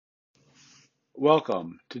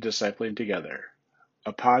Welcome to Discipling Together,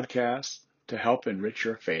 a podcast to help enrich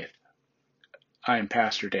your faith. I am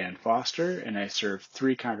Pastor Dan Foster, and I serve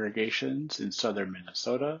 3 congregations in southern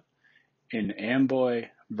Minnesota, in Amboy,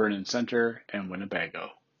 Vernon Center, and Winnebago.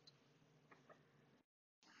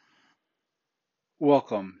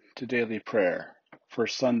 Welcome to Daily Prayer for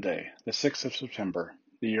Sunday, the 6th of September,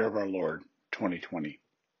 the year of our Lord, 2020.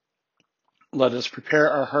 Let us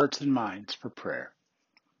prepare our hearts and minds for prayer.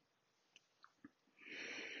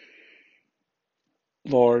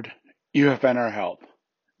 Lord, you have been our help,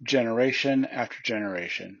 generation after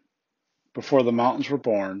generation. Before the mountains were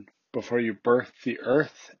born, before you birthed the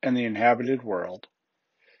earth and the inhabited world,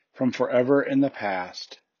 from forever in the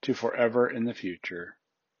past to forever in the future,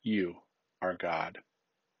 you are God.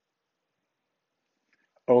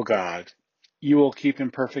 O God, you will keep in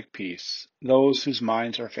perfect peace those whose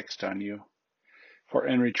minds are fixed on you. For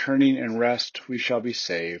in returning and rest we shall be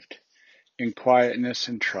saved. In quietness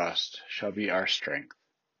and trust shall be our strength.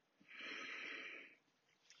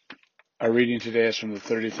 Our reading today is from the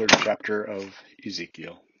 33rd chapter of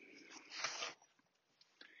Ezekiel.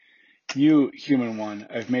 You, human one,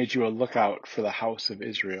 I've made you a lookout for the house of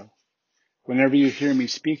Israel. Whenever you hear me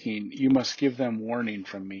speaking, you must give them warning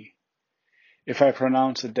from me. If I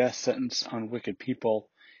pronounce a death sentence on wicked people,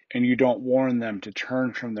 and you don't warn them to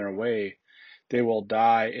turn from their way, they will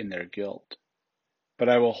die in their guilt. But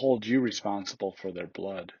I will hold you responsible for their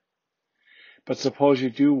blood. But suppose you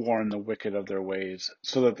do warn the wicked of their ways,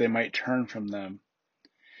 so that they might turn from them.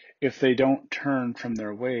 If they don't turn from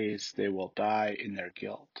their ways, they will die in their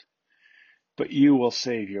guilt. But you will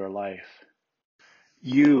save your life.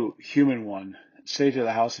 You, human one, say to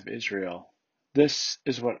the house of Israel, this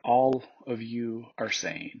is what all of you are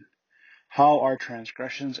saying. How our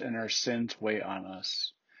transgressions and our sins weigh on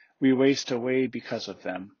us. We waste away because of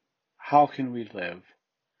them. How can we live?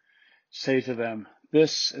 Say to them,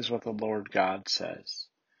 this is what the Lord God says.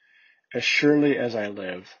 As surely as I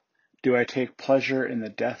live, do I take pleasure in the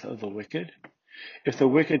death of the wicked? If the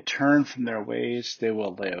wicked turn from their ways, they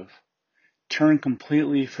will live. Turn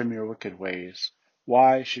completely from your wicked ways.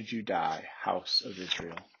 Why should you die, house of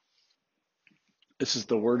Israel? This is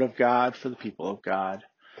the word of God for the people of God.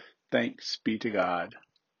 Thanks be to God.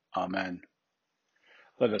 Amen.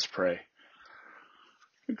 Let us pray.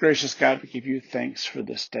 Gracious God, we give you thanks for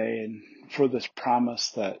this day and for this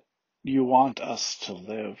promise that you want us to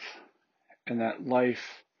live and that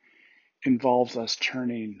life involves us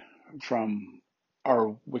turning from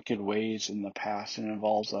our wicked ways in the past and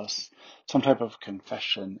involves us some type of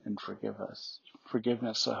confession and forgiveness.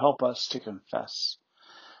 So help us to confess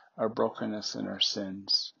our brokenness and our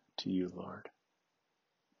sins to you, Lord.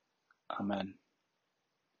 Amen.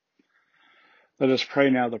 Let us pray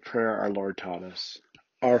now the prayer our Lord taught us.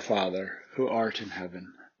 Our Father, who art in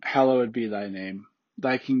heaven, hallowed be thy name.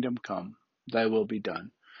 Thy kingdom come, thy will be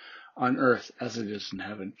done, on earth as it is in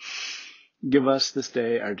heaven. Give us this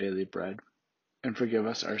day our daily bread, and forgive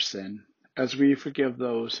us our sin, as we forgive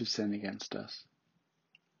those who sin against us.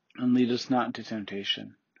 And lead us not into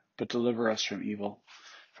temptation, but deliver us from evil.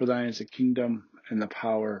 For thine is the kingdom, and the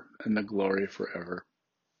power, and the glory forever.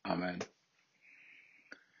 Amen.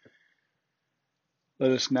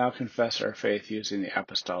 Let us now confess our faith using the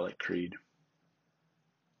Apostolic Creed.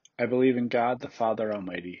 I believe in God the Father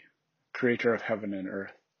Almighty, creator of heaven and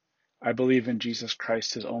earth. I believe in Jesus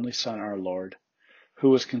Christ, his only Son, our Lord, who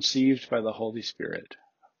was conceived by the Holy Spirit,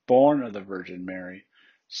 born of the Virgin Mary,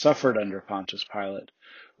 suffered under Pontius Pilate,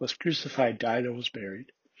 was crucified, died, and was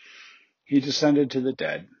buried. He descended to the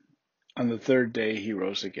dead. On the 3rd day he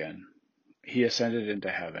rose again. He ascended into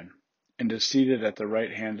heaven, and is seated at the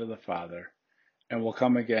right hand of the Father, and will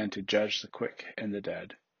come again to judge the quick and the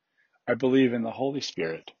dead. I believe in the Holy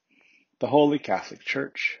Spirit, the Holy Catholic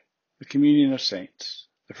Church, the communion of saints,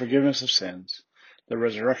 the forgiveness of sins, the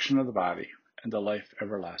resurrection of the body, and the life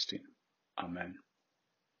everlasting. Amen.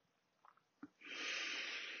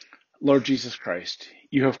 Lord Jesus Christ,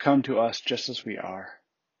 you have come to us just as we are.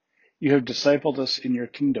 You have discipled us in your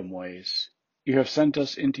kingdom ways. You have sent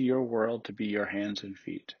us into your world to be your hands and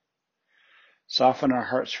feet. Soften our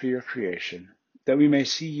hearts for your creation, that we may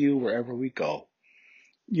see you wherever we go.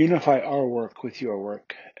 Unify our work with your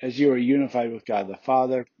work, as you are unified with God the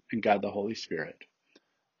Father and God the Holy Spirit.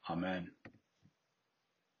 Amen.